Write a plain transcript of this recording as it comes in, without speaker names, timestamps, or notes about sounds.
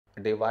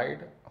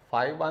divide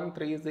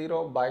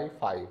 5130 by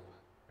 5.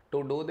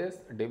 To do this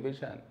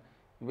division,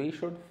 we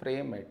should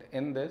frame it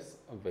in this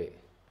way.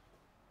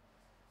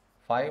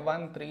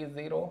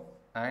 5130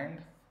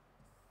 and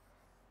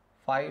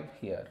 5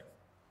 here.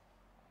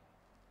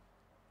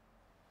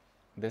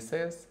 This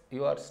is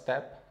your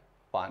step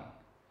 1.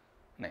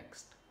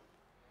 Next,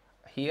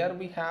 here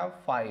we have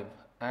 5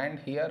 and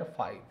here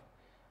 5.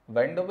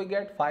 When do we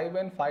get 5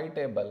 in 5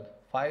 table?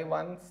 5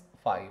 ones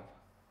 5.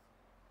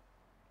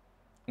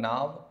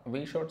 Now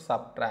we should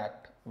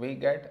subtract, we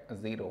get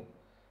 0.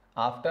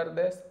 After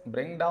this,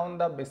 bring down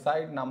the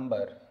beside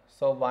number,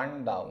 so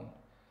 1 down.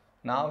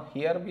 Now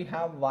here we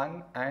have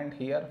 1 and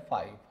here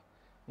 5.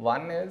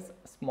 1 is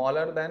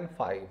smaller than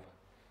 5.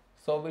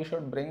 So we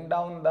should bring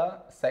down the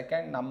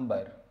second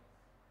number.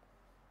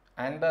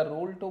 And the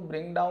rule to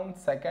bring down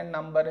second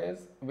number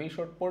is we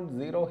should put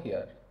 0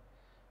 here.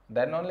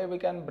 Then only we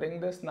can bring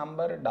this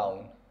number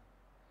down.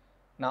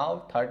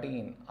 Now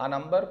 13. A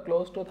number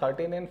close to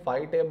 13 in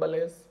 5 table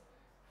is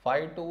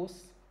 5 2s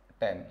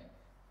 10.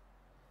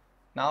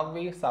 Now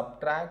we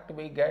subtract,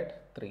 we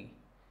get 3.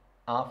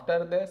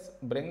 After this,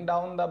 bring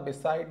down the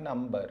beside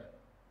number.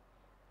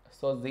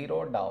 So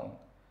 0 down.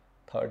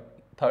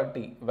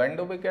 30. When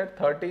do we get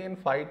 30 in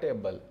 5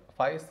 table?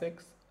 5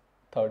 6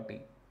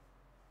 30.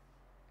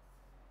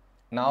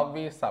 Now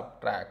we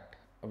subtract,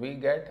 we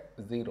get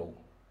 0.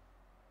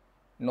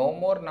 No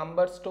more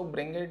numbers to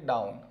bring it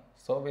down,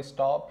 so we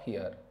stop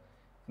here.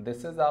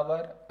 This is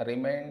our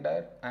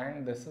remainder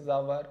and this is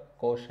our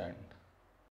quotient.